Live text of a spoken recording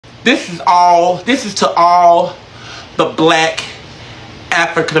This is to all the black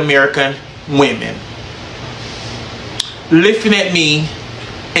African American women. Listen at me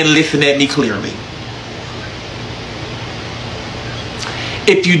and listen at me clearly.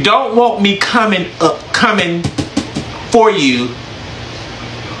 If you don't want me coming for you,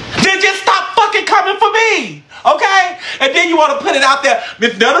 then just stop fucking coming for me. Okay? And then you want to put it out there,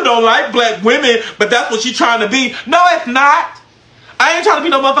 Miss Netta don't like black women, but that's what she's trying to be. No, it's not. I ain't trying to be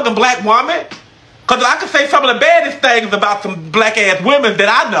no motherfucking black woman. Because I can say some of the baddest things about some black ass women that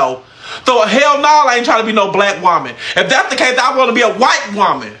I know. So hell no, I ain't trying to be no black woman. If that's the case, I want to be a white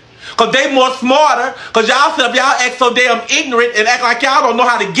woman. Because they more smarter. Because y'all sit up, y'all act so damn ignorant and act like y'all don't know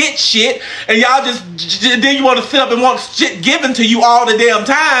how to get shit. And y'all then you want to sit up and want shit given to you all the damn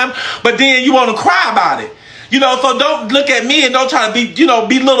time. But then you want to cry about it. You know, so don't look at me and don't try to be,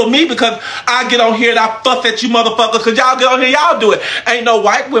 belittle me because I get on here and I fuss at you motherfuckers because y'all get on here, y'all do it. Ain't no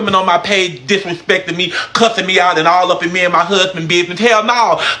white women on my page disrespecting me, cussing me out and all up in me and my husband business. Hell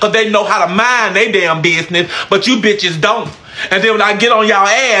no, because they know how to mind their damn business, but you bitches don't. And then when I get on y'all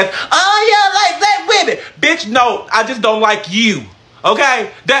ass, oh yeah, like black women. Bitch, no, I just don't like you.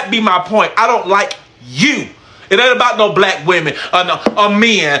 Okay? That be my point. I don't like you. It ain't about no black women or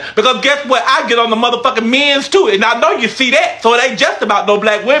men. Because guess what? I get on the motherfucking men's too. And I know you see that. So it ain't just about no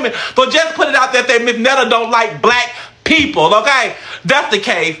black women. So just put it out there that Miss Netta don't like black people. Okay? That's the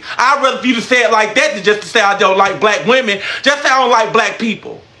case. I'd rather for you to say it like that than just to say I don't like black women. Just say I don't like black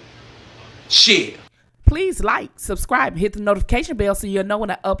people. Shit. Please like, subscribe, and hit the notification bell so you'll know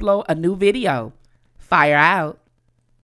when I upload a new video. Fire out.